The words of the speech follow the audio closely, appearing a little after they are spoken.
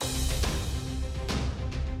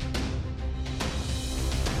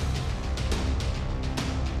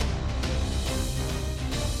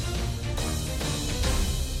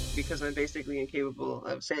because I'm basically incapable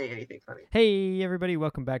of saying anything funny. Hey, everybody,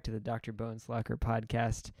 welcome back to the Dr. Bones Locker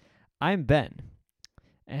podcast. I'm Ben,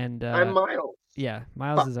 and I'm Miles. yeah,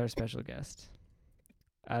 Miles is our special guest.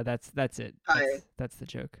 That's it. Hi. That's the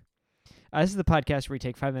joke. This is the podcast where we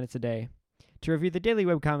take 5 minutes a day to review the daily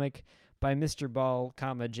webcomic by Mr. Ball,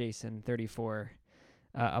 Jason 34.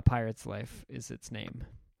 A Pirate's Life is its name.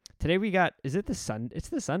 Today we got. It's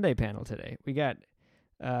the Sunday panel today. We got.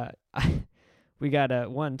 We got a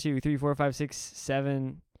 1, 2, 3, 4, 5, 6,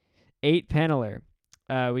 7, 8 paneler.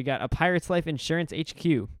 We got A Pirate's Life Insurance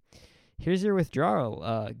HQ. Here's your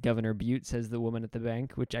withdrawal, Governor Butte, says the woman at the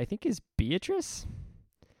bank, which I think is Beatrice.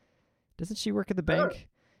 Doesn't she work at the bank?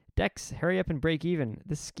 Dex, hurry up and break even.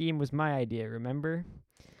 This scheme was my idea, remember?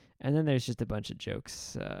 And then there's just a bunch of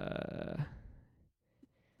jokes. A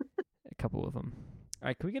couple of them. All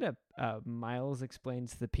right, can we get a Miles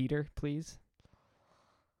Explains the Peter, please?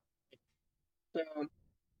 So,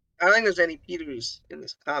 I don't think there's any Peters in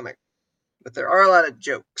this comic, but there are a lot of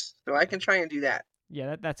jokes, so I can try and do that.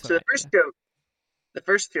 Yeah, that's so. The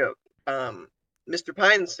first joke, Mr.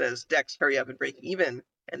 Pines says, "Dex, hurry up and break even,"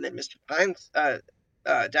 and then Mr. Pines,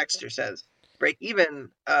 Dexter says, "Break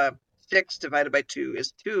even. 6 divided by 2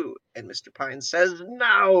 is 2," and Mr. Pines says,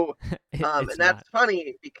 "No." And that's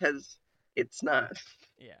funny because it's not.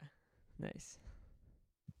 Yeah, nice.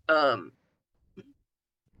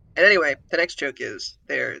 And anyway, the next joke is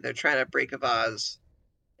they're trying to break a vase,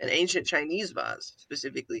 an ancient Chinese vase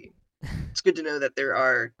specifically. It's good to know that there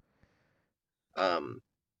are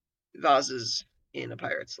vases in A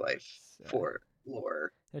Pirate's Life for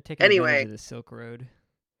lore. They're taking advantage of the Silk Road.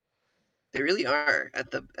 They really are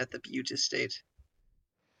at the Butte estate.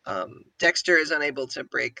 Dexter is unable to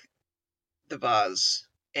break the vase,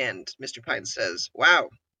 and Mr. Pine says, "Wow,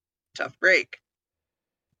 tough break."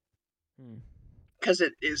 Because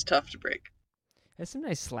it is tough to break. There's some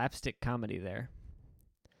nice slapstick comedy there.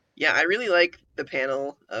 Yeah, I really like the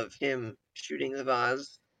panel of him shooting the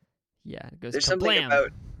vase. Yeah, it goes. There's something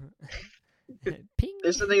about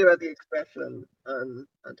there's something about the expression on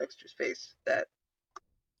Dexter's face that,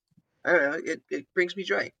 I don't know, it brings me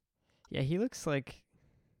joy. Yeah, he looks like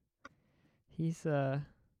he's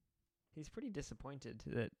pretty disappointed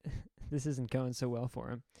that this isn't going so well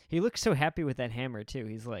for him. He looks so happy with that hammer too.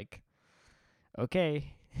 He's like,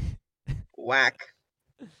 okay. Whack.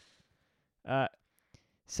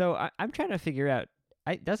 So I'm trying to figure out,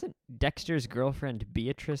 doesn't Dexter's girlfriend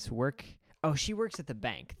Beatrice work? Oh, she works at the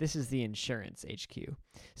bank. This is the insurance HQ.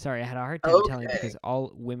 Sorry, I had a hard time telling because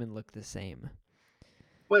all women look the same.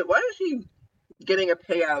 Wait, why is she getting a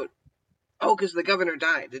payout? Oh, because the governor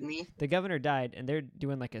died, didn't he? The governor died, and they're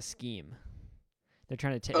doing like a scheme. They're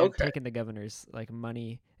trying to taking the governor's like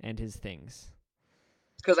money and his things.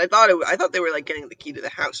 Because I thought they were like getting the key to the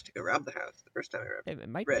house to go rob the house the first time I read it. It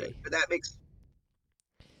might be. But that makes.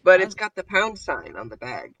 But it's got the pound sign on the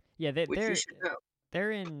bag. Yeah, which you should know.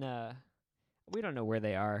 They're in. We don't know where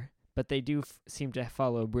they are, but they do seem to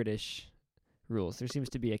follow British rules. There seems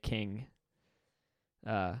to be a king.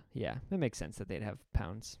 Yeah, it makes sense that they'd have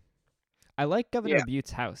pounds. I like Governor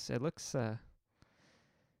Butte's house. It looks good.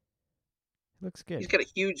 He's got a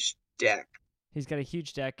huge deck. He's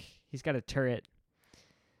got a turret.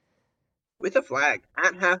 With a flag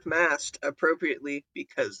at half-mast, appropriately,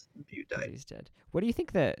 because Butte died. He's dead. What do you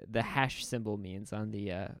think the hash symbol means on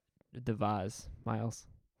the vase, Miles?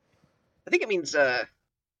 I think it means,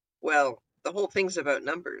 well, the whole thing's about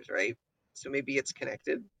numbers, right? So maybe it's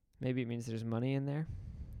connected. Maybe it means there's money in there.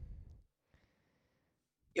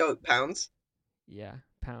 Yo, pounds? Yeah,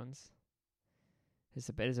 pounds. It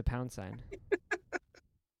is a pound sign.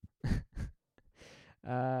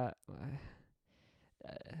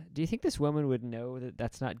 Do you think this woman would know that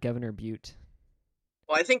that's not Governor Butte?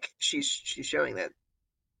 Well, I think she's showing that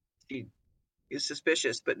she is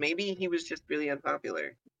suspicious, but maybe he was just really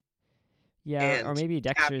unpopular. Yeah, or maybe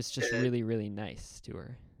Dexter's just really, really nice to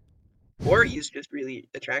her. Or he's just really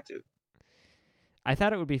attractive. I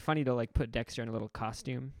thought it would be funny to like put Dexter in a little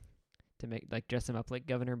costume to make like dress him up like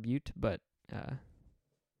Governor Butte, but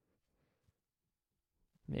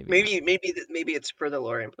maybe it's for the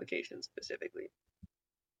lore implications specifically.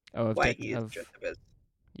 Oh, why he is dressed up as.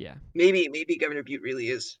 Yeah. Maybe Governor Butte really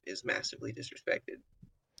is massively disrespected.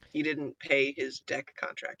 He didn't pay his deck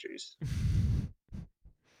contractors.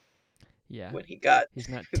 Yeah. When he got he's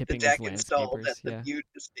not tipping the deck his installed at the Butte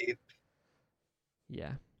estate.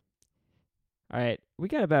 Yeah. All right, we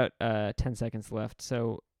got about 10 seconds left.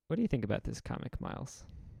 So, what do you think about this comic, Miles?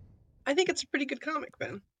 I think it's a pretty good comic,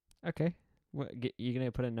 Ben. Okay. You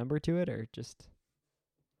gonna put a number to it, or just?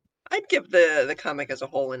 I'd give the comic as a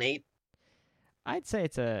whole an 8. I'd say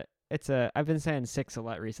it's a I've been saying 6 a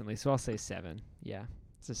lot recently, so I'll say 7. Yeah,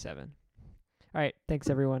 it's a 7. All right, thanks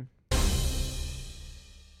everyone.